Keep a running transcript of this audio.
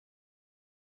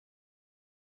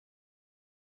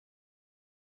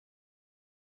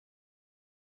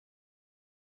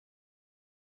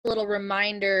little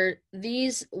reminder,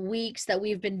 these weeks that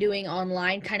we've been doing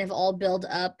online kind of all build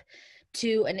up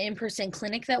to an in-person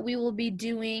clinic that we will be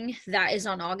doing. That is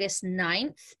on August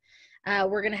 9th.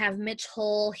 We're going to have Mitch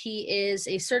Hull. He is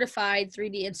a certified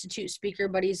 3D Institute speaker,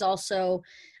 but he's also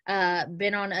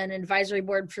been on an advisory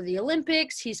board for the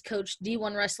Olympics. He's coached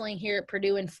D1 wrestling here at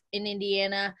Purdue in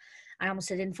Indiana. I almost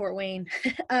said in Fort Wayne.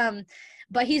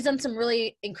 But he's done some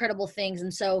really incredible things,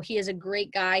 and so he is a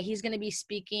great guy. He's going to be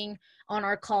speaking on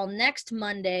our call next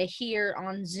Monday here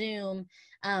on Zoom,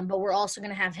 but we're also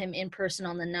going to have him in person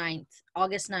on the 9th,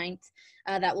 August 9th.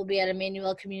 That will be at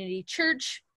Emmanuel Community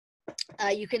Church.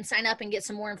 You can sign up and get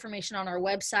some more information on our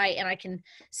website, and I can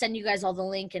send you guys all the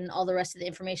link and all the rest of the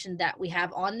information that we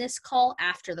have on this call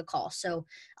after the call. So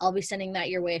I'll be sending that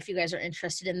your way if you guys are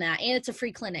interested in that. And it's a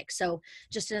free clinic, so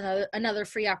just another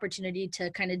free opportunity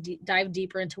to kind of dive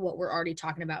deeper into what we're already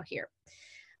talking about here.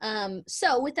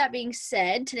 So with that being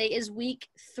said, today is week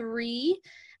 3.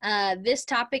 This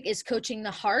topic is coaching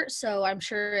the heart, so I'm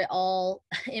sure it all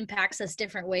impacts us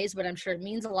different ways, but I'm sure it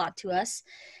means a lot to us.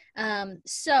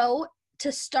 So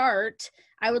to start,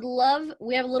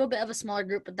 we have a little bit of a smaller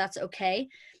group, but that's okay,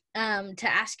 to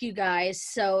ask you guys.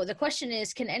 So the question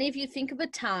is, can any of you think of a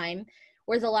time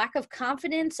where the lack of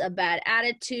confidence, a bad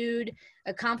attitude,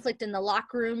 a conflict in the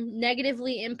locker room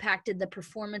negatively impacted the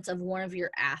performance of one of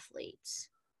your athletes?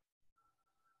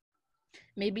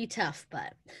 May be tough,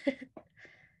 but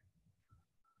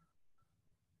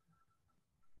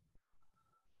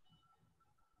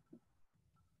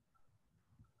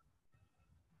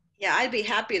Yeah, I'd be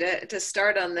happy to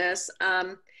start on this.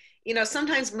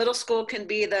 Sometimes middle school can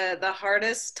be the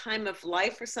hardest time of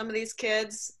life for some of these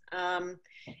kids.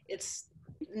 It's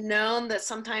known that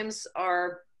sometimes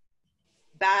our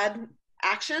bad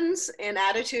actions and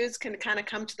attitudes can kind of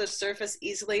come to the surface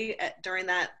easily during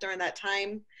that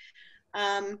time.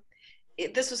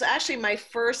 This was actually my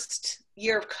first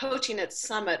year of coaching at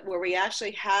Summit, where we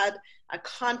actually had a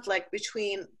conflict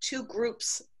between two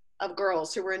groups of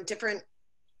girls who were in different,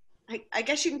 I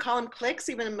guess you can call them cliques,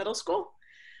 even in middle school.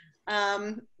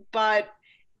 But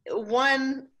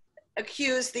one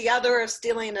accused the other of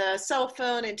stealing a cell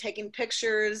phone and taking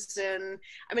pictures. And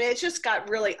I mean, it just got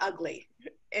really ugly.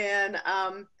 And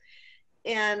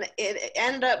it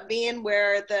ended up being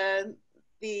where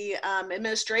the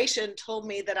administration told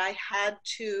me that I had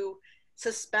to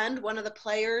suspend one of the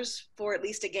players for at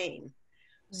least a game.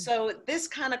 Mm-hmm. So this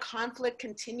kind of conflict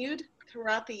continued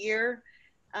throughout the year.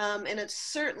 And it's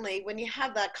certainly, when you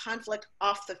have that conflict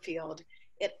off the field,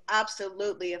 it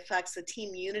absolutely affects the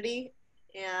team unity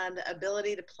and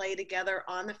ability to play together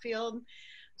on the field.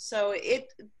 So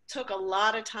it took a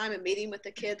lot of time in meeting with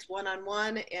the kids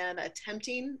one-on-one and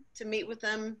attempting to meet with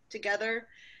them together.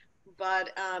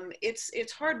 But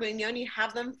it's hard when you only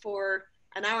have them for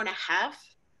an hour and a half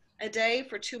a day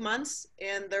for 2 months,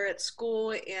 and they're at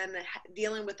school and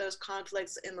dealing with those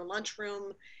conflicts in the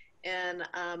lunchroom and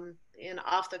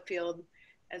off the field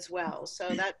as well. So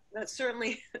that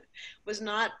certainly was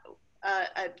not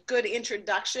a good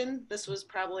introduction. This was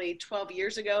probably 12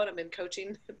 years ago, and I've been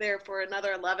coaching there for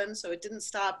another 11. So it didn't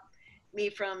stop me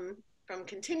from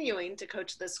continuing to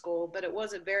coach this school, but it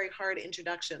was a very hard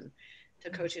introduction to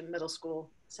coaching middle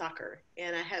school soccer.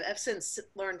 And I've since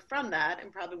learned from that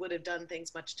and probably would have done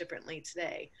things much differently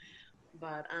today.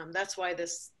 But that's why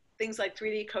things like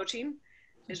 3D coaching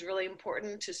is really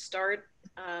important to start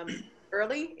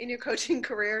early in your coaching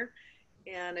career,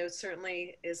 and it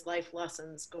certainly is life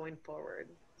lessons going forward.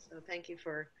 So thank you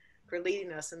for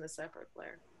leading us in this effort,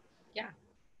 Blair.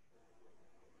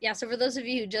 Yeah, so for those of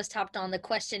you who just hopped on, the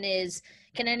question is,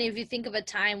 can any of you think of a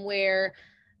time where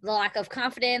the lack of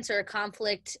confidence or a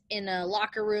conflict in a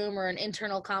locker room or an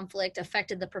internal conflict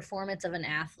affected the performance of an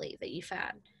athlete that you've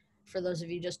had, for those of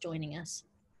you just joining us?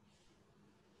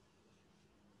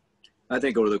 I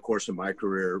think over the course of my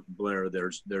career, Blair,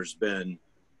 there's been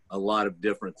a lot of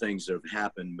different things that have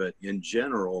happened, but in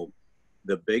general,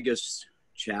 the biggest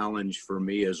challenge for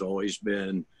me has always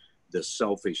been the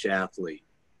selfish athlete.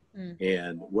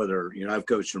 And whether, I've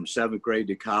coached from 7th grade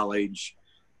to college,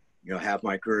 half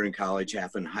my career in college,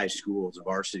 half in high school as a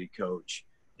varsity coach.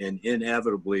 And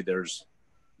inevitably there's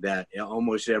that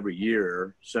almost every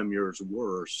year, some years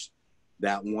worse,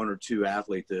 that one or two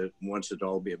athlete that wants it to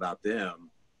all be about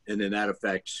them. And then that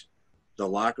affects the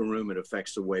locker room. It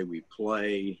affects the way we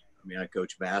play. I mean, I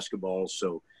coach basketball,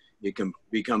 so it can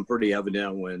become pretty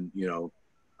evident when,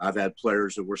 I've had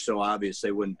players that were so obvious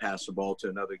they wouldn't pass the ball to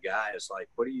another guy. It's like,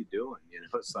 what are you doing?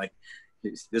 It's like,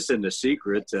 this isn't a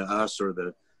secret to us or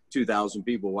the 2,000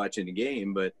 people watching the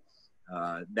game, but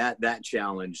that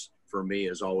challenge for me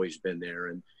has always been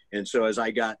there. And so as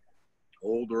I got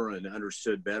older and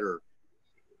understood better,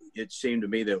 it seemed to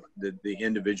me that the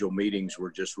individual meetings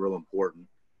were just real important.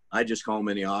 I just call them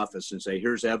in the office and say,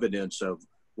 here's evidence of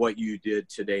what you did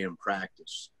today in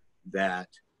practice that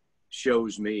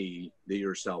shows me that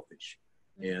you're selfish.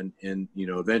 And you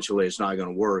know, eventually it's not going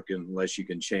to work unless you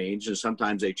can change. And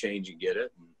sometimes they change and get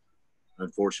it. And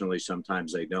unfortunately,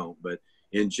 sometimes they don't. But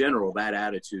in general, that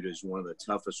attitude is one of the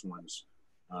toughest ones,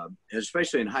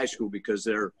 especially in high school, because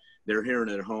they're hearing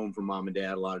it at home from mom and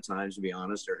dad a lot of times, to be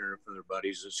honest. They're hearing it from their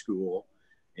buddies at school.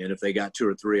 And if they got 2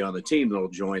 or 3 on the team that'll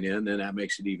join in, then that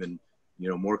makes it even, you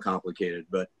know, more complicated.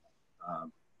 But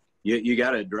you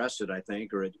got to address it, I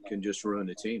think, or it can just ruin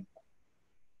the team.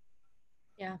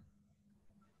 Yeah.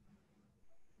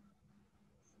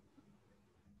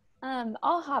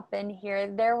 I'll hop in here.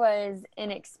 There was an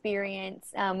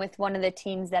experience with one of the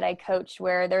teams that I coached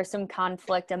where there was some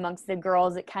conflict amongst the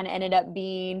girls. It kind of ended up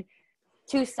being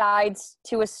 2 sides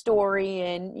to a story,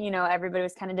 and, you know, everybody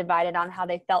was kind of divided on how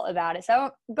they felt about it. So I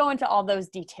won't go into all those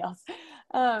details.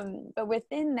 But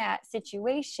within that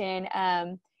situation,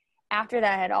 after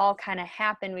that had all kind of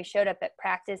happened, we showed up at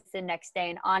practice the next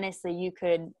day, and honestly, you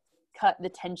could cut the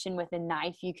tension with a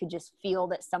knife. You could just feel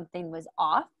that something was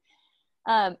off.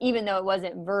 Even though it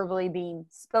wasn't verbally being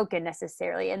spoken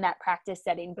necessarily in that practice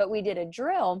setting. But we did a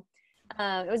drill.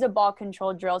 It was a ball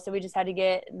control drill. So we just had to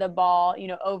get the ball, you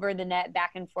know, over the net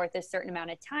back and forth a certain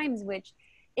amount of times, which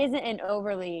isn't an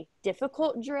overly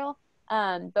difficult drill.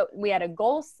 But we had a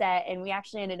goal set, and we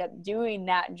actually ended up doing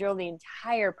that drill the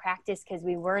entire practice because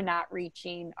we were not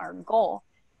reaching our goal.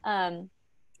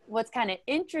 What's kind of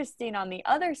interesting on the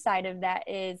other side of that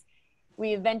is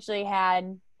we eventually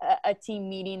had a team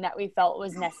meeting that we felt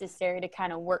was necessary to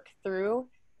kind of work through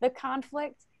the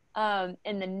conflict.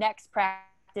 In the next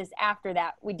practice after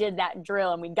that, we did that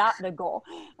drill and we got the goal.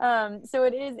 So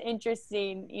it is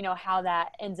interesting, you know, how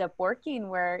that ends up working,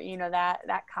 where, you know,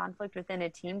 that conflict within a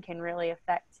team can really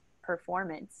affect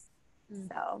performance.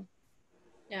 So.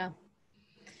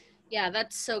 Yeah,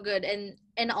 that's so good.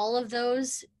 And all of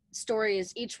those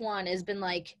stories, each one has been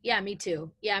like, yeah, me too.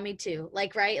 Yeah, me too.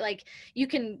 Like, right. Like you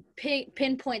can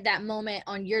pinpoint that moment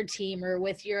on your team or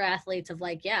with your athletes of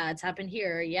like, yeah, it's happened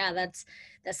here. Yeah, that's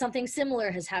something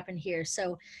similar has happened here.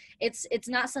 So it's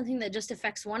not something that just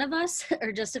affects one of us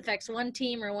or just affects one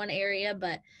team or one area,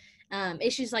 but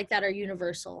issues like that are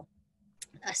universal.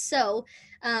 So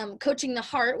coaching the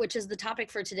heart, which is the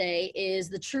topic for today, is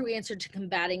the true answer to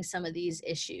combating some of these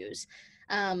issues.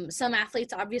 Some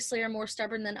athletes obviously are more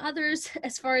stubborn than others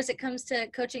as far as it comes to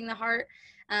coaching the heart,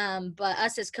 but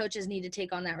us as coaches need to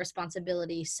take on that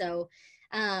responsibility. So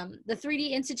the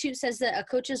 3D Institute says that a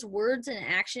coach's words and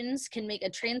actions can make a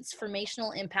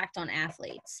transformational impact on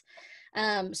athletes.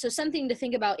 So something to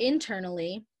think about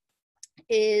internally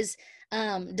is,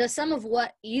 does some of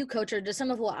what you coach or does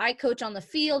some of what I coach on the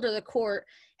field or the court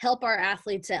help our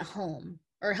athletes at home,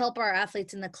 or help our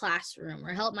athletes in the classroom,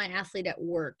 or help my athlete at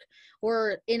work,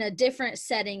 or in a different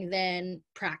setting than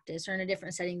practice, or in a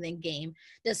different setting than game?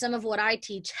 Does some of what I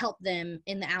teach help them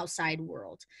in the outside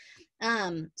world?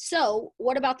 So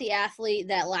what about the athlete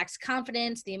that lacks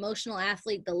confidence, the emotional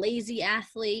athlete, the lazy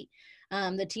athlete,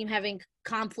 the team having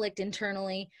conflict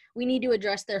internally? We need to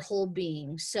address their whole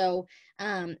being. So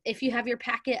if you have your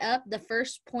packet up, the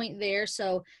first point there,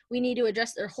 so we need to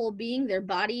address their whole being, their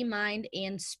body, mind,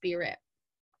 and spirit.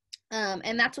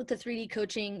 And that's what the 3D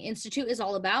Coaching Institute is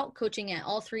all about, coaching at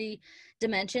all 3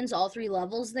 dimensions, all 3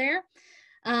 levels there.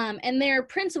 And their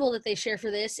principle that they share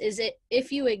for this is that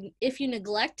if you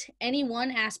neglect any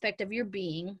one aspect of your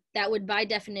being, that would by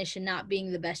definition not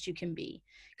being the best you can be,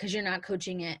 because you're not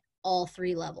coaching at all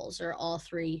 3 levels or all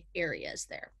 3 areas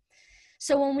there.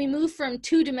 So when we move from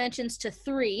 2 dimensions to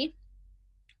 3,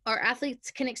 our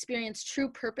athletes can experience true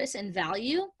purpose and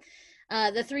value.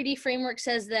 The 3D framework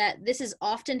says that this is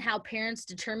often how parents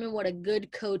determine what a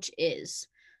good coach is.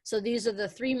 So these are the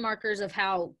 3 markers of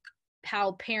how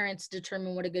parents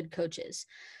determine what a good coach is.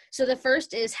 So the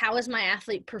first is, how is my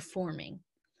athlete performing?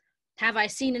 Have I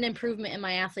seen an improvement in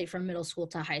my athlete from middle school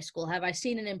to high school? Have I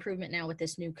seen an improvement now with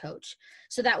this new coach?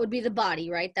 So that would be the body,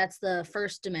 right? That's the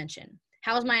first dimension.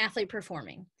 How is my athlete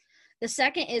performing? The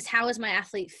second is, how is my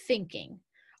athlete thinking?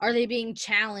 Are they being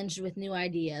challenged with new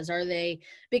ideas? Are they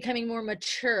becoming more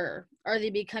mature? Are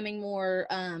they becoming more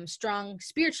strong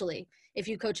spiritually? If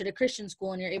you coach at a Christian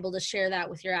school and you're able to share that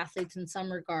with your athletes in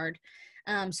some regard.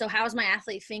 So how is my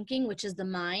athlete thinking, which is the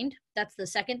mind? That's the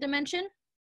second dimension.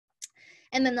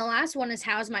 And then the last one is,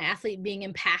 how is my athlete being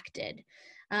impacted?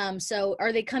 So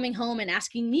are they coming home and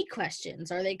asking me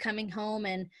questions? Are they coming home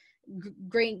and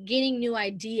gaining new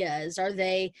ideas? Are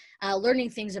they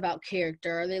learning things about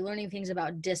character? Are they learning things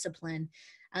about discipline?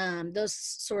 those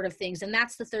sort of things. And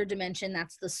that's the third dimension.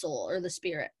 That's the soul or the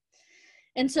spirit.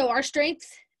 And so our strength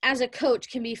as a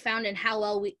coach can be found in how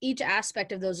well each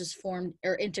aspect of those is formed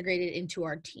or integrated into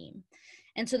our team.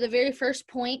 And so the very first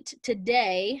point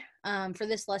today for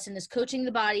this lesson is coaching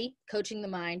the body, coaching the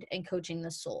mind, and coaching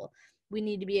the soul. We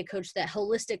need to be a coach that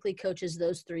holistically coaches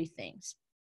those three things.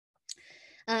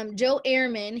 Joe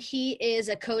Ehrman, he is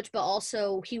a coach, but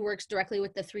also he works directly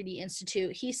with the 3D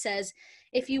Institute. He says,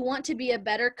 if you want to be a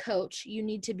better coach, you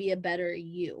need to be a better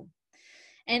you.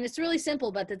 And it's really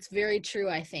simple, but that's very true,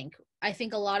 I think. I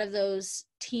think a lot of those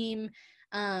team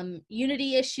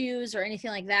unity issues or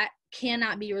anything like that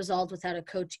cannot be resolved without a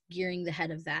coach gearing the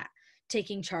head of that,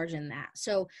 taking charge in that.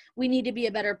 So we need to be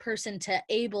a better person to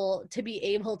be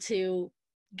able to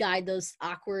guide those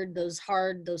awkward, those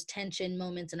hard, those tension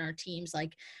moments in our teams.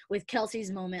 Like with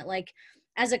Kelsey's moment, like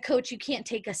as a coach, you can't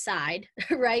take a side,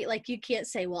 right? Like you can't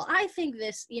say, well, I think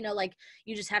this, like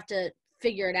you just have to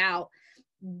figure it out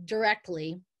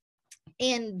directly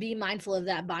and be mindful of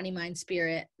that body, mind,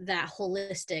 spirit, that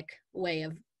holistic way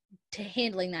of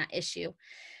handling that issue.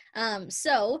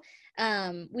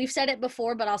 We've said it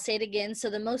before, but I'll say it again. So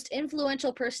the most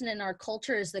influential person in our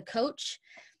culture is the coach.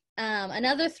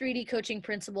 Another 3D coaching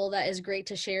principle that is great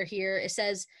to share here, it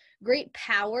says, great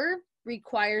power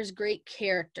requires great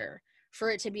character for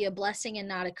it to be a blessing and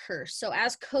not a curse. So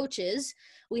as coaches,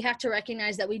 we have to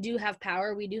recognize that we do have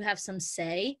power. We do have some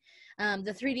say.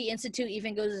 The 3D Institute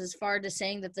even goes as far to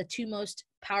saying that the two most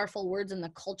powerful words in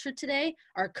the culture today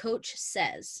are coach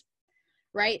says,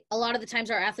 right? A lot of the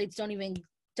times our athletes don't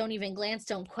even glance,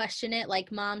 don't question it,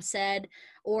 like mom said,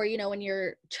 or, when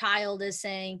your child is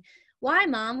saying, why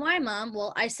mom?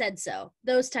 Well, I said so.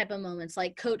 Those type of moments,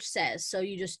 like coach says, so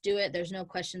you just do it. There's no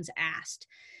questions asked.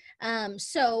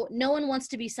 So no one wants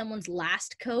to be someone's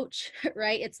last coach,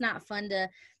 right? It's not fun to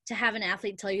have an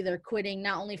athlete tell you they're quitting,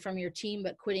 not only from your team,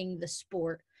 but quitting the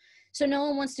sport. So no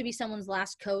one wants to be someone's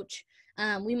last coach.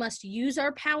 We must use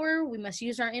our power. We must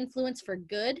use our influence for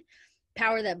good,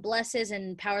 power that blesses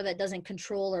and power that doesn't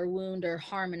control or wound or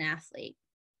harm an athlete.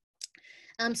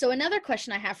 So another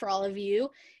question I have for all of you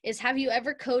is, have you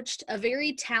ever coached a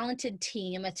very talented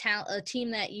team, a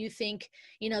team that you think,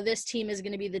 this team is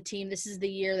going to be the team, this is the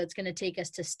year that's going to take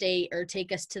us to state or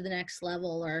take us to the next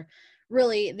level, or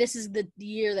really this is the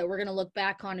year that we're going to look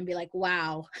back on and be like,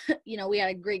 wow, we had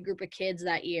a great group of kids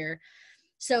that year.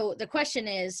 So the question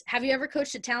is, have you ever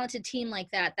coached a talented team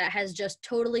like that has just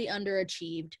totally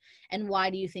underachieved? And why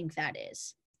do you think that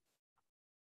is?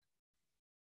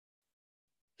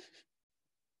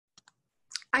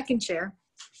 I can share.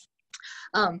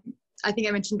 I think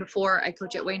I mentioned before, I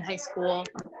coach at Wayne High School,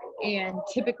 and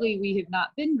typically we have not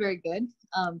been very good,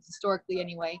 historically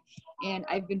anyway. And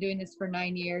I've been doing this for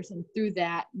 9 years. And through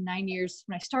that 9 years,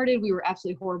 when I started, we were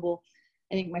absolutely horrible.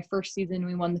 I think my first season,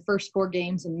 we won the first 4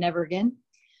 games and never again.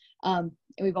 And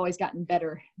we've always gotten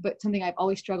better. But something I've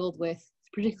always struggled with,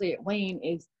 particularly at Wayne,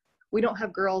 is we don't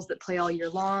have girls that play all year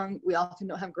long. We often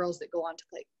don't have girls that go on to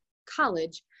play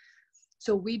college.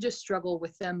 So we just struggle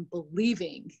with them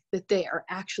believing that they are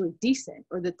actually decent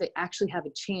or that they actually have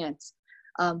a chance.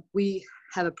 We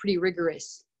have a pretty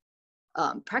rigorous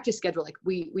practice schedule. Like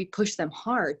we push them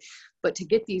hard, but to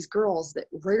get these girls that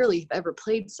rarely have ever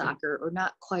played soccer or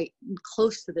not quite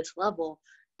close to this level,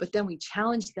 but then we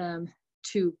challenge them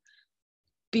to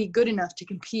be good enough to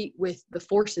compete with the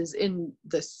forces in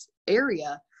this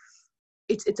area.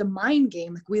 It's a mind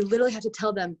game. Like we literally have to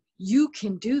tell them, you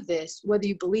can do this whether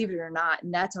you believe it or not.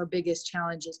 And that's our biggest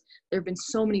challenge. Is there have been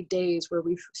so many days where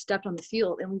we've stepped on the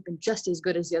field and we've been just as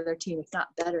good as the other team, if not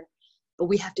better, but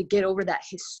we have to get over that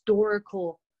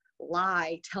historical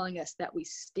lie telling us that we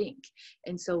stink.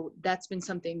 And so that's been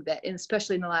something that, and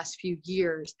especially in the last few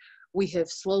years, we have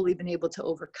slowly been able to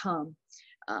overcome,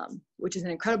 which is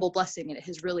an incredible blessing, and it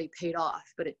has really paid off.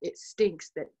 But it stinks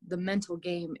that the mental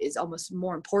game is almost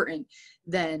more important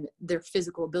than their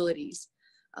physical abilities.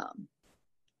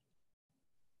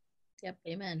 Yep.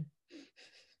 Amen.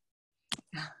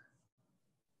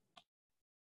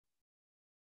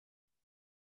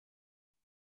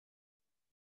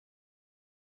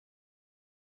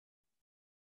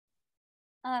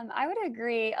 I would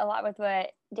agree a lot with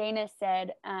what Dana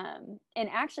said. And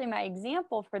actually my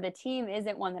example for the team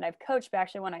isn't one that I've coached, but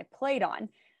actually one I played on.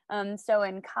 So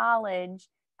in college,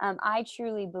 I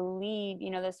truly believe,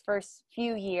 those first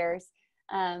few years,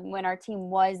 when our team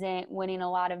wasn't winning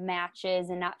a lot of matches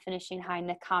and not finishing high in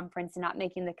the conference and not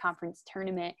making the conference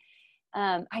tournament,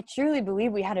 I truly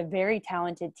believe we had a very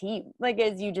talented team. Like,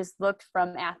 as you just looked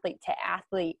from athlete to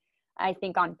athlete, I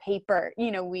think on paper,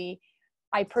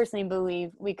 I personally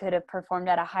believe we could have performed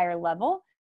at a higher level.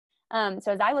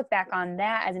 So as I look back on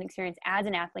that as an experience as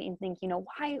an athlete and think,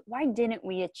 why didn't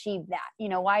we achieve that?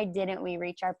 Why didn't we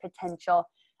reach our potential?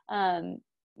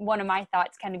 One of my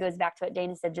thoughts kind of goes back to what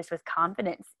Dana said, just with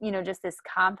confidence, just this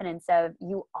confidence of,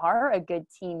 you are a good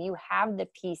team. You have the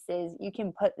pieces, you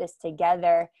can put this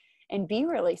together and be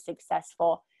really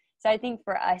successful. So I think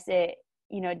for us, it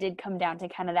did come down to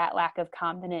kind of that lack of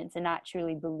confidence and not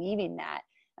truly believing that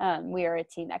we are a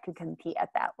team that could compete at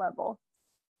that level.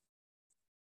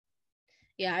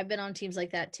 Yeah, I've been on teams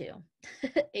like that too.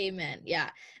 Amen. Yeah,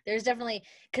 there's definitely,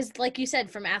 because like you said,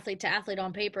 from athlete to athlete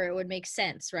on paper, it would make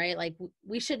sense, right? Like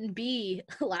we shouldn't be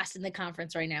last in the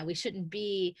conference right now. We shouldn't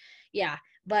be, yeah.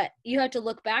 But you have to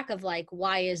look back of like,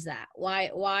 why is that? Why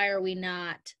are we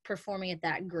not performing at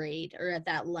that grade or at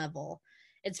that level?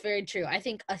 It's very true. I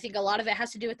think a lot of it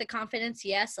has to do with the confidence.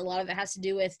 Yes, a lot of it has to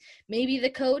do with maybe the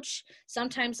coach.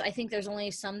 Sometimes I think there's only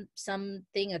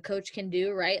something a coach can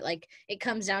do, right? Like it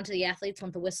comes down to the athletes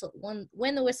when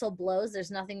the whistle blows. There's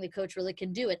nothing the coach really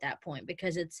can do at that point,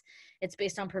 because it's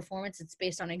based on performance. It's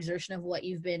based on exertion of what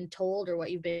you've been told or what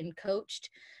you've been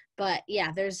coached. But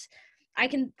yeah, I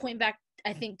can point back,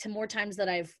 I think, to more times that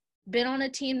I've been on a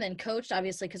team than coached,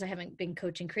 obviously, because I haven't been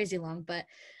coaching crazy long, but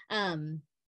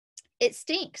it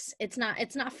stinks. It's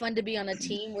not fun to be on a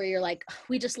team where you're like,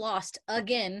 we just lost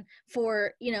again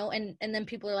for, and then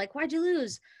people are like, why'd you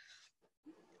lose?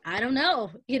 I don't know,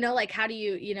 like, how do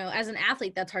you, as an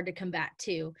athlete, that's hard to combat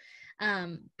too.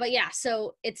 But yeah,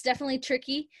 so it's definitely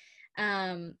tricky.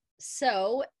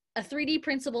 So a 3D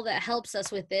principle that helps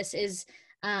us with this is,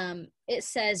 it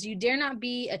says, you dare not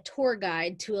be a tour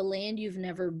guide to a land you've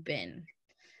never been.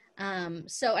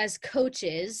 So as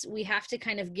coaches, we have to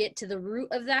kind of get to the root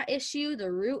of that issue,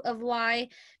 the root of why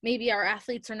maybe our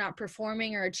athletes are not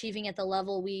performing or achieving at the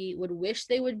level we would wish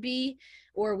they would be,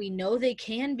 or we know they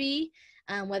can be,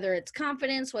 whether it's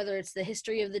confidence, whether it's the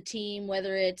history of the team,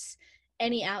 whether it's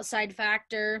any outside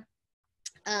factor.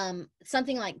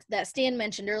 Something like that Stan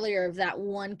mentioned earlier of that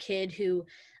one kid who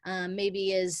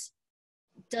maybe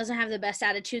doesn't have the best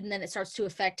attitude, and then it starts to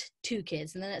affect 2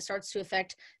 kids, and then it starts to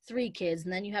affect 3 kids,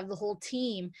 and then you have the whole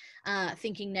team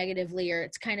thinking negatively, or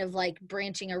it's kind of like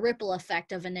branching a ripple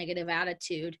effect of a negative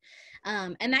attitude,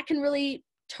 and that can really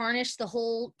tarnish the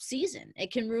whole season.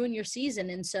 It can ruin your season.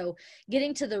 And so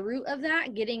getting to the root of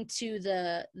that, getting to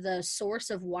the source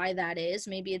of why that is,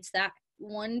 maybe it's that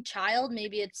one child,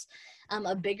 maybe it's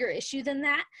a bigger issue than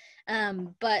that.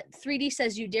 But 3D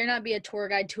says you dare not be a tour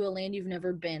guide to a land you've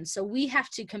never been. So we have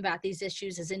to combat these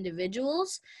issues as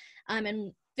individuals,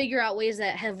 and figure out ways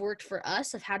that have worked for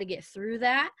us of how to get through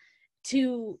that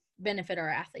to benefit our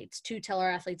athletes, to tell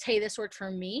our athletes, hey, this worked for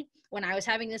me when I was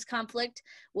having this conflict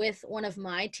with one of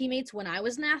my teammates when I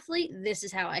was an athlete. This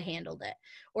is how I handled it,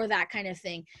 or that kind of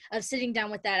thing, of sitting down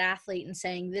with that athlete and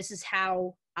saying, this is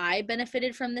how I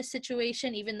benefited from this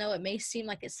situation, even though it may seem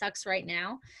like it sucks right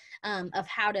now, of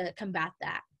how to combat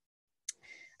that.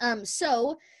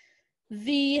 So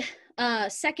the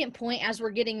second point, as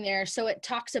we're getting there, so it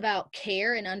talks about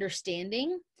care and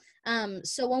understanding.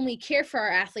 So when we care for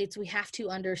our athletes, we have to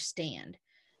understand.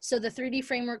 So the 3D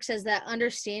framework says that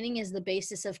understanding is the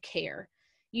basis of care.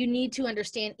 You need to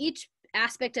understand each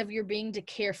aspect of your being to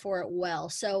care for it well.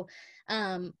 So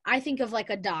I think of like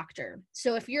a doctor.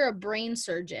 So if you're a brain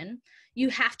surgeon, you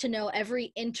have to know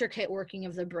every intricate working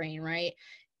of the brain, right?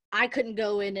 I couldn't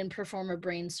go in and perform a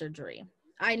brain surgery.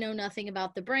 I know nothing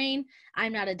about the brain.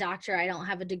 I'm not a doctor. I don't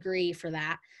have a degree for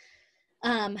that.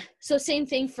 So same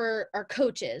thing for our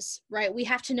coaches, right? We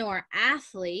have to know our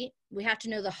athlete. We have to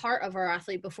know the heart of our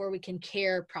athlete before we can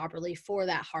care properly for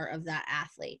that heart of that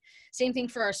athlete. Same thing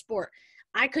for our sport.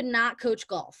 I could not coach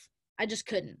golf. I just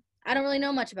couldn't. I don't really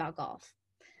know much about golf,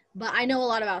 but I know a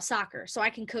lot about soccer, so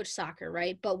I can coach soccer,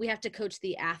 right? But we have to coach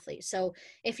the athlete. So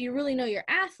if you really know your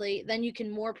athlete, then you can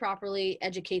more properly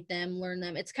educate them, learn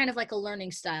them. It's kind of like a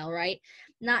learning style, right?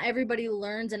 Not everybody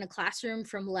learns in a classroom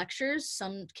from lectures.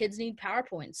 Some kids need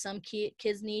PowerPoint. Some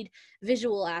kids need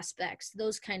visual aspects,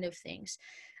 those kind of things.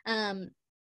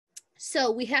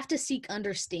 So we have to seek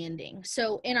understanding.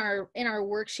 So in our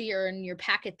worksheet or in your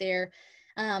packet there,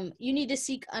 you need to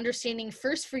seek understanding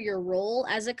first for your role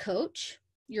as a coach.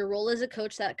 Your role as a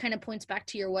coach, that kind of points back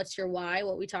to your what's your why,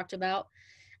 what we talked about.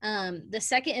 The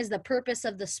second is the purpose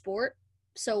of the sport.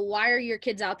 So why are your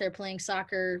kids out there playing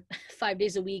soccer 5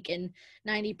 days a week in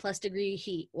 90 plus degree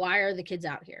heat? Why are the kids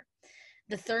out here?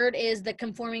 The third is the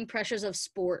conforming pressures of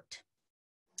sport,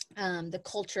 the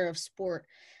culture of sport.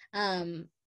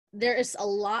 there is a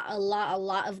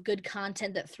lot of good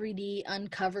content that 3D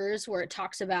uncovers where it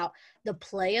talks about the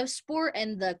play of sport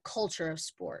and the culture of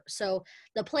sport. So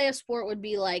the play of sport would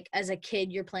be like, as a kid,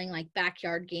 you're playing like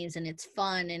backyard games and it's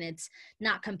fun and it's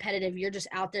not competitive. You're just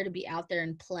out there to be out there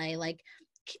and play. Like,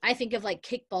 I think of like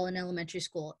kickball in elementary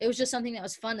school. It was just something that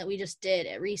was fun that we just did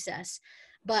at recess.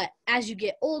 But as you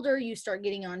get older, you start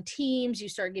getting on teams, you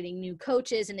start getting new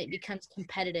coaches, and it becomes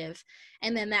competitive.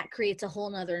 And then that creates a whole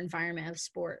nother environment of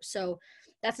sport. So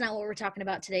that's not what we're talking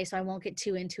about today, so I won't get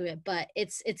too into it, but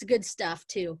it's good stuff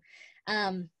too.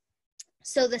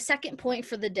 So the second point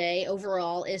for the day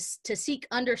overall is to seek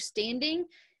understanding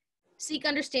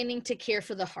to care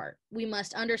for the heart. We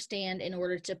must understand in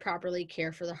order to properly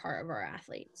care for the heart of our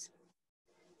athletes.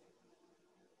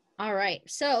 All right.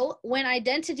 So when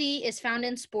identity is found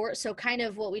in sport, so kind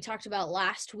of what we talked about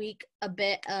last week, a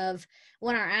bit of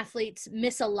when our athletes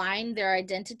misalign their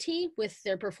identity with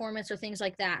their performance or things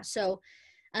like that. So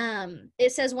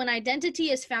it says when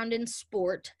identity is found in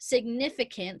sport,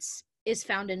 significance is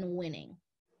found in winning.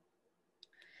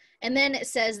 And then it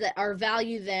says that our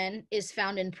value then is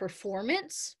found in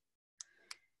performance.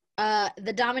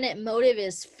 The dominant motive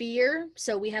is fear.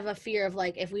 So we have a fear of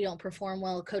like, if we don't perform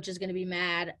well, coach is going to be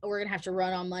mad. We're going to have to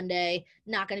run on Monday.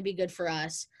 Not going to be good for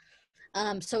us.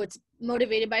 So it's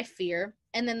motivated by fear.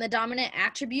 And then the dominant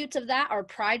attributes of that are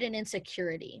pride and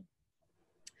insecurity.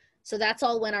 So that's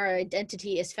all when our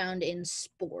identity is found in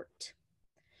sport.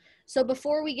 So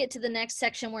before we get to the next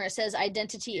section where it says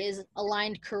identity is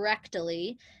aligned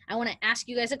correctly, I want to ask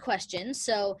you guys a question.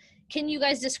 So can you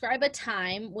guys describe a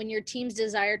time when your team's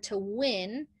desire to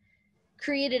win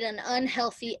created an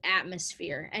unhealthy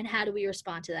atmosphere, and how do we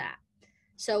respond to that?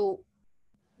 So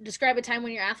describe a time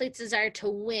when your athlete's desire to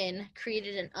win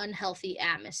created an unhealthy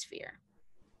atmosphere.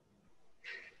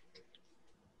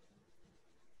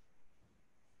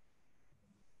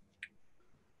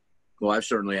 Well, I've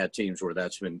certainly had teams where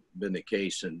that's been the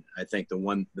case. And I think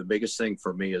the biggest thing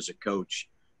for me as a coach,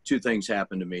 two things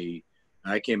happened to me.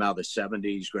 I came out of the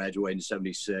 70s, graduated in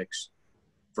 76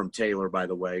 from Taylor, by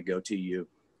the way, go TU.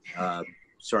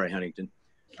 Sorry, Huntington.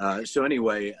 So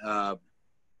anyway, I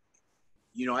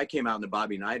came out in the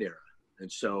Bobby Knight era.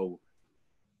 And so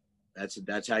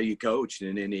that's how you coached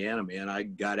in Indiana, man. I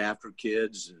got after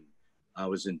kids and I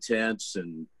was intense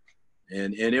and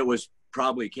it was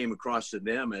probably came across to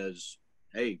them as,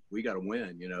 hey, we got to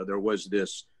win. There was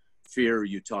this fear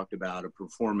you talked about, a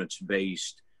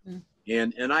performance-based.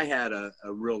 And I had a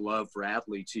real love for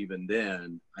athletes even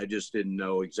then. I just didn't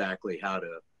know exactly how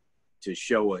to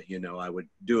show it. I would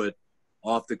do it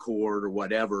off the court or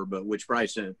whatever, but which probably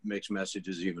sent mixed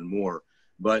messages even more.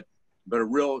 But a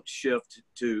real shift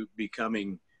to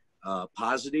becoming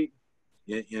positive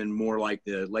in more like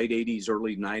the late 80s,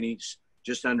 early 90s,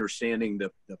 just understanding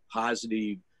the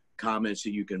positive comments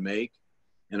that you can make.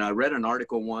 And I read an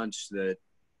article once that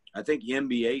I think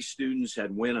MBA students had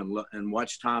went and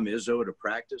watched Tom Izzo at a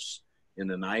practice in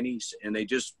the 90s, and they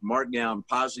just marked down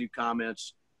positive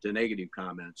comments to negative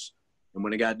comments. And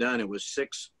when it got done, it was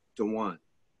 6-to-1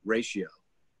 ratio.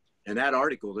 And that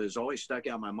article has always stuck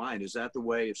out in my mind. Is that the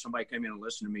way, if somebody came in and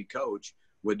listened to me coach,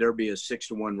 would there be a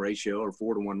 6-to-1 ratio or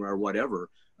 4-to-1 or whatever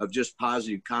of just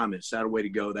positive comments? That a way to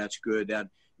go? That's good. That,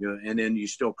 and then you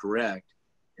still correct.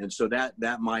 And so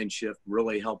that mind shift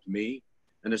really helped me.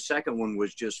 And the second one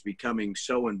was just becoming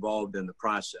so involved in the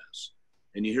process.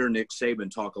 And you hear Nick Saban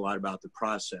talk a lot about the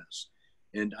process.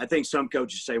 And I think some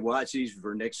coaches say, well, it's easy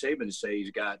for Nick Saban to say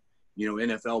he's got,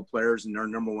 NFL players and they're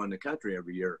number one in the country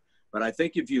every year. But I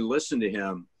think if you listen to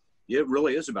him, it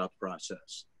really is about the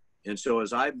process. And so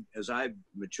as I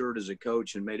matured as a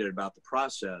coach and made it about the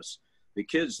process, the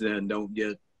kids then don't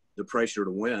get the pressure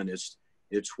to win. It's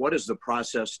what is the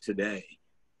process today?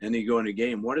 And then you go in a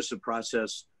game, what is the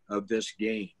process of this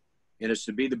game? And it's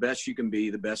to be the best you can be,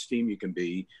 the best team you can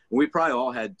be. And we probably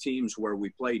all had teams where we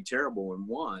played terrible and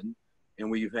won. And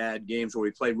we've had games where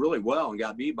we played really well and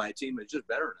got beat by a team that's just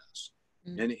better than us.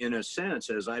 Mm-hmm. And in a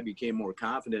sense, as I became more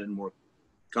confident and more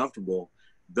comfortable,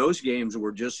 those games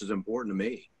were just as important to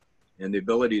me. And the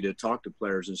ability to talk to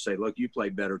players and say, look, you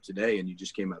played better today and you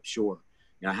just came up short.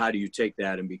 Now, how do you take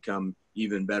that and become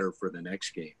even better for the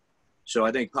next game? So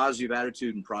I think positive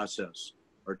attitude and process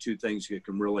are two things that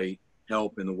can really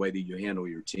help in the way that you handle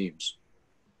your teams.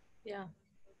 Yeah,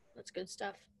 that's good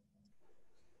stuff.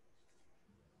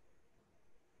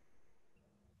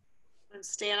 And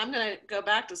Stan, I'm going to go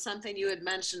back to something you had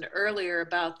mentioned earlier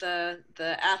about the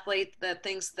athlete that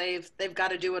thinks they've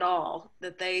got to do it all,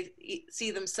 that they see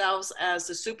themselves as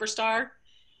the superstar.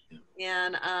 Yeah.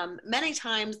 And many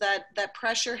times that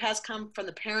pressure has come from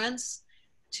the parents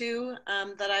too,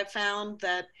 that I've found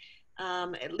that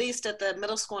at least at the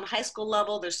middle school and high school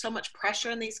level, there's so much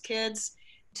pressure on these kids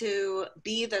to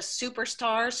be the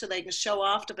superstar so they can show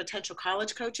off to potential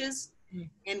college coaches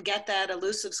and get that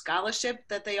elusive scholarship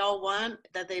that they all want,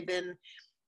 that they've been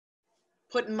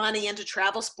putting money into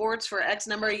travel sports for X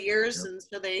number of years. Yep. And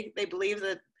so they believe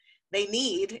that they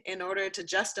need in order to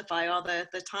justify all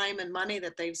the time and money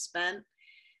that they've spent.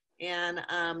 And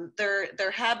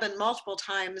there have been multiple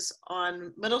times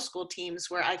on middle school teams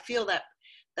where I feel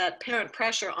that parent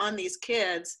pressure on these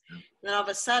kids. And all of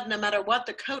a sudden, no matter what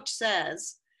the coach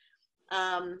says,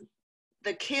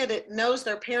 the kid knows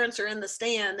their parents are in the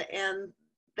stand and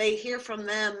they hear from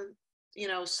them,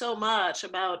 so much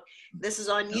about this is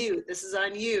on you, this is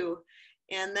on you.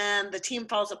 And then the team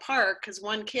falls apart because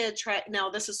one kid now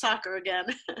this is soccer again.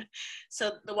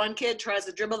 So the one kid tries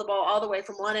to dribble the ball all the way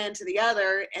from one end to the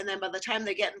other. And then by the time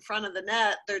they get in front of the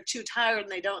net, they're too tired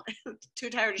and too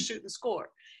tired to shoot and score.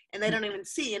 And they don't even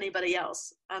see anybody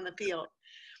else on the field.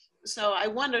 So I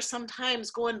wonder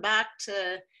sometimes going back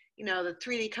to, the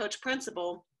 3D coach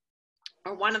principle,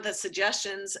 or one of the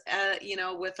suggestions,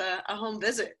 with a home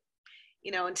visit,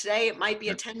 and today it might be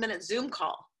a 10-minute Zoom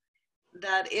call,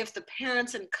 that if the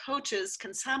parents and coaches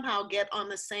can somehow get on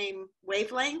the same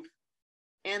wavelength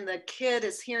and the kid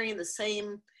is hearing the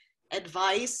same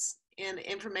advice and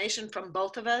information from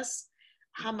both of us,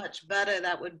 how much better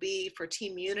that would be for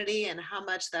team unity and how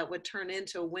much that would turn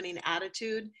into a winning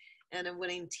attitude and a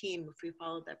winning team if we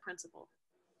followed that principle.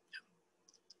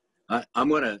 I'm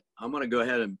gonna go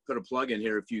ahead and put a plug in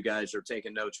here if you guys are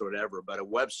taking notes or whatever, but a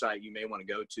website you may want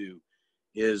to go to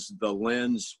is the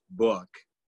Lens Book,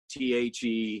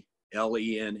 TheLensBook,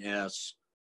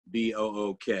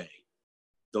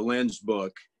 the Lens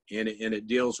Book, and it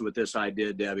deals with this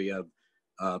idea, Debbie, of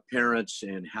parents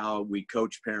and how we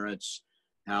coach parents,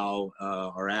 how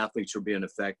our athletes are being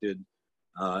affected.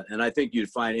 And I think you'd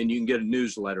find, and you can get a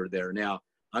newsletter there. Now,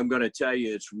 I'm going to tell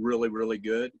you it's really, really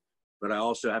good, but I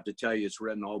also have to tell you it's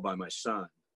written all by my son.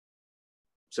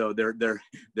 So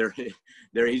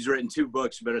he's written 2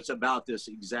 books, but it's about this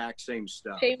exact same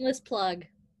stuff. Shameless plug.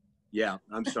 Yeah,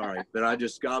 I'm sorry, but I'll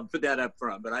put that up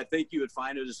front. But I think you would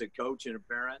find it as a coach and a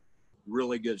parent,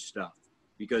 really good stuff,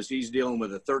 because he's dealing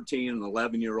with a 13 and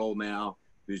 11-year-old now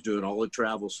who's doing all the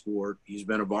travel sport. He's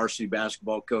been a varsity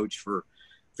basketball coach for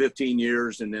 15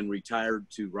 years and then retired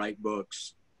to write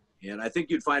books. And I think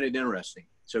you'd find it interesting.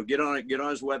 So get on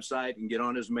his website and get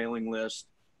on his mailing list.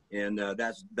 And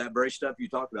that's that very stuff you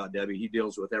talked about, Debbie, he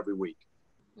deals with every week.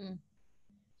 Awesome.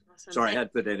 Sorry, I had to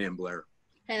put that in, Blair.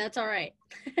 Hey, that's all right.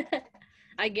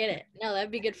 I get it. No,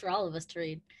 that'd be good for all of us to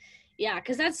read. Yeah,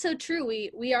 because that's so true.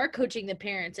 We are coaching the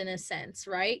parents in a sense,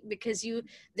 right? Because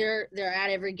they're at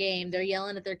every game. They're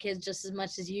yelling at their kids just as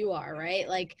much as you are, right?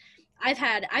 Like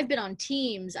I've been on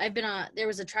teams. There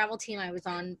was a travel team I was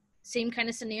on, same kind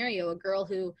of scenario, a girl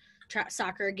who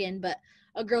soccer again, but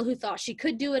a girl who thought she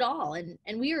could do it all.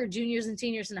 And we were juniors and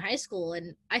seniors in high school.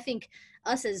 And I think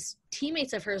us as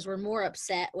teammates of hers were more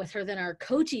upset with her than our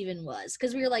coach even was.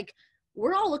 Cause we were like,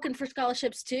 we're all looking for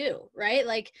scholarships too. Right.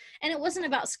 Like, and it wasn't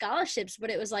about scholarships, but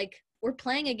it was like, we're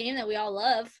playing a game that we all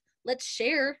love. Let's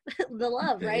share the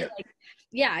love. Right. Yeah. Like,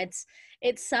 yeah,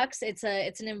 it sucks. It's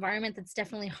an environment that's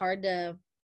definitely hard to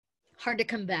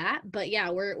combat, but yeah,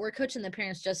 we're coaching the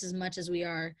parents just as much as we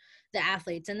are the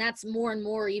athletes. And that's more and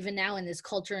more even now in this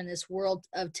culture, in this world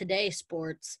of today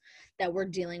sports, that we're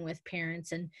dealing with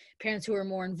parents and parents who are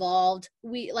more involved.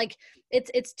 We like,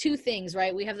 it's 2 things,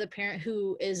 right? We have the parent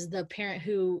who is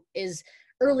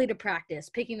early to practice,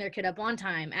 picking their kid up on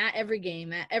time at every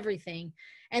game, at everything.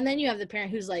 And then you have the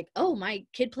parent who's like, oh, my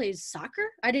kid plays soccer?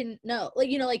 I didn't know. Like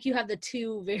you have the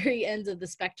 2 very ends of the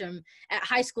spectrum at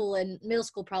high school and middle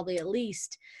school, probably at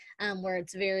least, where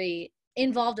it's very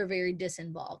involved or very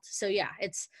disinvolved. So yeah,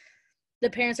 the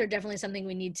parents are definitely something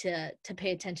we need to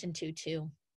pay attention to too.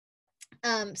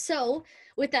 So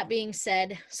with that being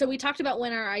said, so we talked about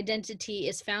when our identity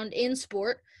is found in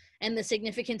sport and the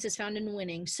significance is found in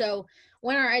winning. So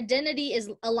when our identity is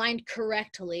aligned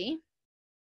correctly,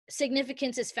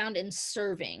 significance is found in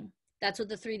serving. That's what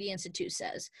the 3D Institute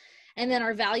says. And then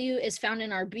our value is found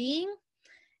in our being.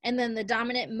 And then the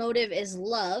dominant motive is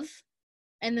love.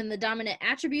 And then the dominant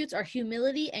attributes are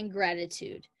humility and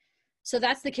gratitude. So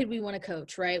that's the kid we want to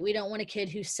coach, right? We don't want a kid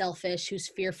who's selfish, who's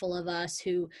fearful of us,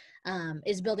 who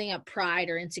is building up pride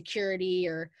or insecurity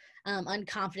or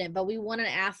unconfident. But we want an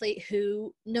athlete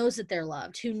who knows that they're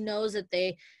loved, who knows that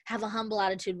they have a humble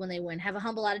attitude when they win, have a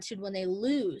humble attitude when they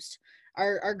lose,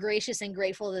 are gracious and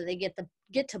grateful that they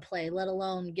get to play, let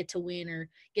alone get to win or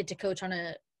get to coach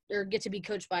or get to be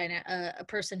coached by a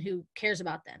person who cares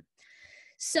about them.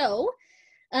 So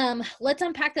Let's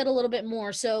unpack that a little bit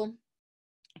more. So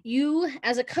you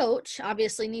as a coach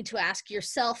obviously need to ask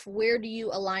yourself, where do you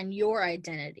align your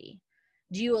identity?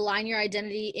 Do you align your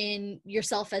identity in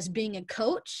yourself as being a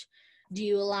coach? Do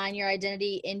you align your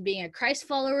identity in being a Christ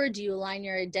follower? Do you align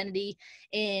your identity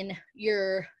in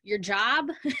your job?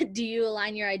 Do you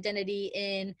align your identity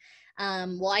in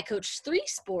well, I coach 3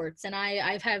 sports and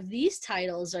I have these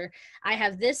titles, or I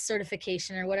have this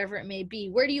certification, or whatever it may be?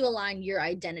 Where do you align your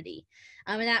identity?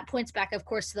 And that points back, of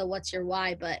course, to the what's your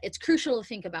why, but it's crucial to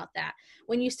think about that.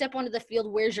 When you step onto the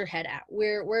field, where's your head at?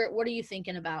 What are you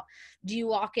thinking about? Do you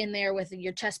walk in there with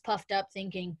your chest puffed up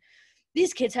thinking,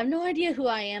 these kids have no idea who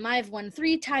I am, I've won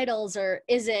 3 titles? Or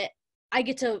is it, I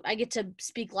get to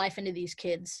speak life into these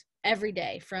kids every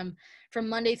day from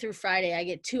Monday through Friday? I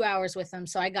get 2 hours with them,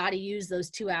 so I got to use those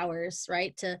 2 hours,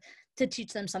 right, to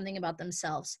teach them something about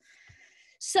themselves.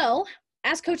 So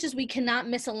as coaches, we cannot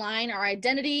misalign our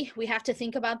identity. We have to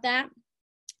think about that.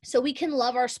 So we can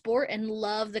love our sport and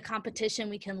love the competition.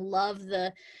 We can love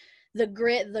the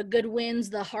grit, the good wins,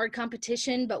 the hard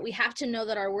competition, but we have to know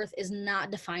that our worth is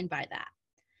not defined by that.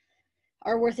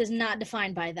 Our worth is not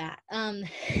defined by that. And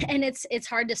it's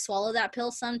hard to swallow that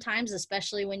pill sometimes,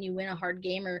 especially when you win a hard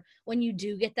game, or when you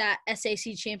do get that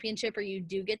SAC championship, or you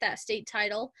do get that state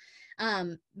title.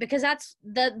 Because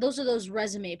those are those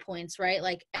resume points, right?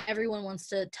 Like, everyone wants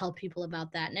to tell people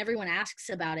about that, and everyone asks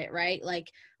about it, right?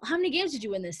 Like, well, how many games did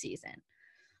you win this season?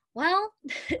 Well,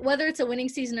 whether it's a winning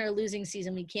season or a losing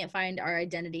season, we can't find our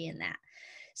identity in that.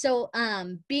 So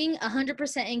being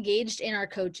 100% engaged in our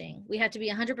coaching, we have to be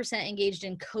 100% engaged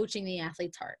in coaching the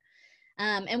athlete's heart.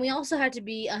 And we also have to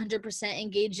be 100%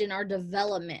 engaged in our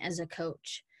development as a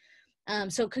coach.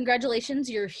 So congratulations,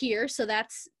 you're here. So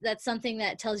that's something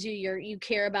that tells you you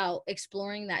care about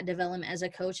exploring that development as a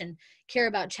coach, and care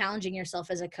about challenging yourself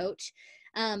as a coach.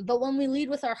 But when we lead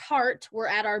with our heart, we're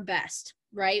at our best,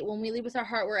 right? When we lead with our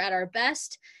heart, we're at our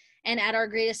best and at our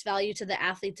greatest value to the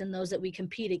athletes and those that we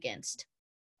compete against.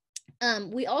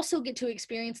 We also get to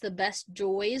experience the best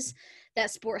joys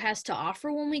that sport has to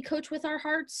offer when we coach with our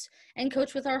hearts and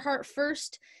coach with our heart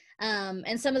first.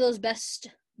 And some of those best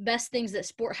things that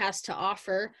sport has to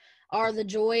offer are the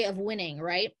joy of winning,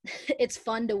 right? It's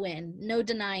fun to win, no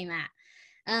denying that.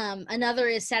 Another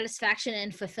is satisfaction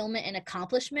and fulfillment and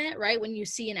accomplishment, right? When you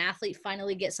see an athlete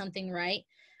finally get something right,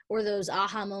 or those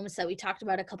aha moments that we talked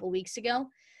about a couple weeks ago.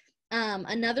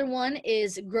 Another one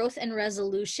is growth and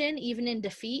resolution, even in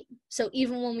defeat. So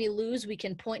even when we lose, we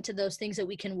can point to those things that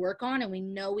we can work on and we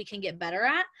know we can get better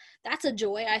at. That's a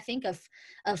joy, I think, of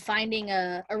finding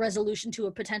a resolution to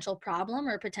a potential problem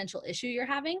or a potential issue you're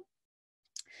having.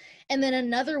 And then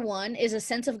another one is a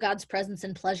sense of God's presence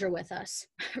and pleasure with us,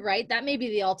 right? That may be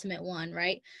the ultimate one,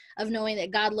 right? Of knowing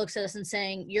that God looks at us and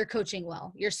saying, you're coaching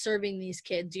well, you're serving these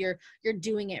kids, you're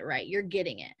doing it right, you're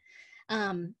getting it.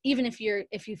 Even if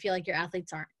you feel like your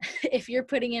athletes aren't, if you're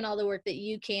putting in all the work that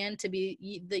you can to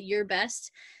be your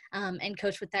best, and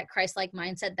coach with that Christ-like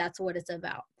mindset, that's what it's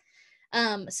about.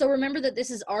 So remember that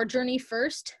this is our journey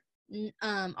first.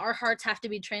 Our hearts have to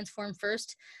be transformed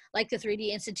first. Like the 3D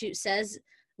Institute says,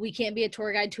 we can't be a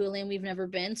tour guide to a land we've never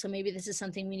been. So maybe this is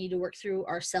something we need to work through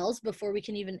ourselves before we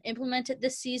can even implement it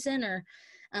this season, or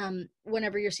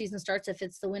whenever your season starts, if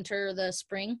it's the winter or the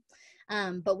spring.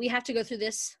 But we have to go through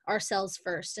this ourselves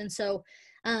first. And so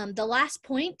the last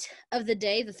point of the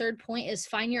day, the third point, is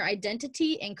find your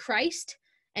identity in Christ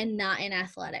and not in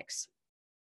athletics.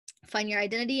 Find your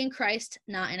identity in Christ,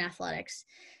 not in athletics.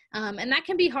 And that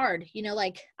can be hard. You know,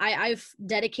 like I've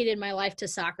dedicated my life to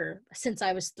soccer since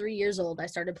I was 3 years old. I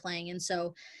started playing. And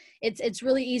so it's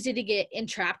really easy to get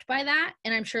entrapped by that.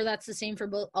 And I'm sure that's the same for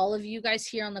all of you guys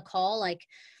here on the call. Like,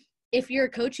 if you're a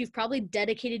coach, you've probably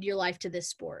dedicated your life to this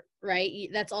sport, right?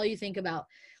 That's all you think about.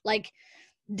 Like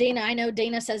Dana, I know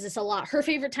Dana says this a lot. Her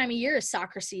favorite time of year is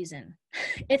soccer season.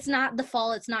 It's not the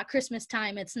fall. It's not Christmas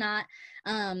time. It's not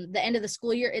the end of the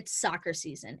school year. It's soccer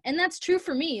season. And that's true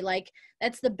for me. Like,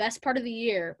 that's the best part of the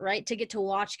year, right? To get to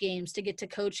watch games, to get to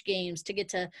coach games, to get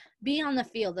to be on the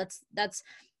field. That's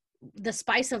the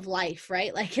spice of life,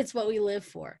 right? Like, it's what we live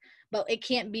for. But it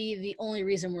can't be the only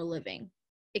reason we're living.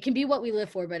 It can be what we live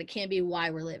for, but it can't be why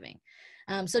we're living.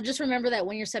 So just remember that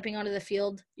when you're stepping onto the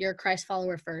field, you're a Christ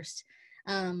follower first.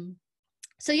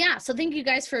 So thank you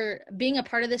guys for being a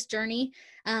part of this journey.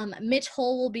 Mitch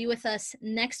Hull will be with us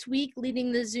next week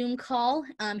leading the Zoom call.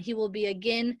 He will be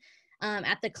again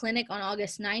at the clinic on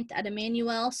August 9th at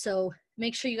Emmanuel. So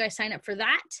make sure you guys sign up for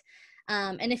that.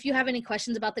 And if you have any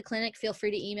questions about the clinic, feel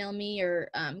free to email me or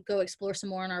go explore some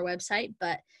more on our website.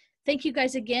 But thank you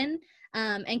guys again.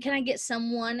 And can I get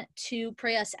someone to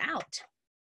pray us out?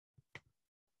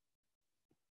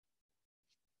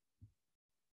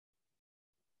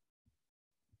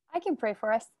 I can pray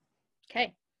for us.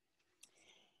 Okay.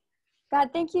 God,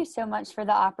 thank you so much for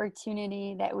the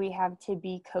opportunity that we have to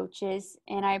be coaches.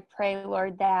 And I pray,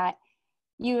 Lord, that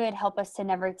you would help us to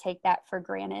never take that for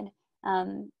granted.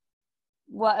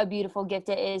 What a beautiful gift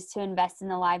it is to invest in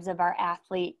the lives of our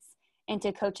athletes and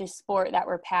to coach a sport that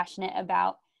we're passionate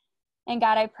about. And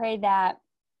God, I pray that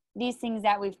these things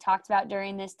that we've talked about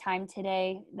during this time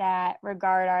today that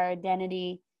regard our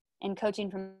identity and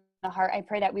coaching from the heart, I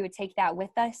pray that we would take that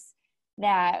with us,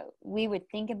 that we would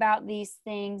think about these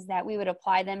things, that we would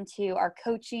apply them to our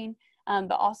coaching,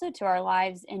 but also to our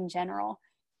lives in general.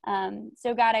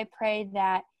 So God, I pray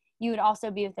that you would also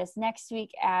be with us next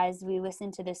week as we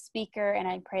listen to the speaker, and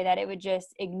I pray that it would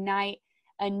just ignite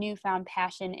a newfound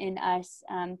passion in us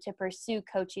to pursue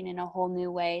coaching in a whole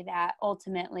new way that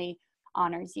ultimately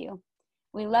honors you.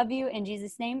 We love you. In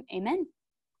Jesus' name, amen.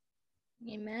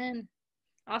 Amen.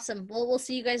 Awesome. Well, we'll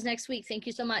see you guys next week. Thank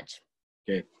you so much.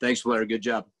 Okay. Thanks, Blair. Good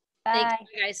job. Bye.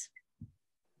 Thanks, guys.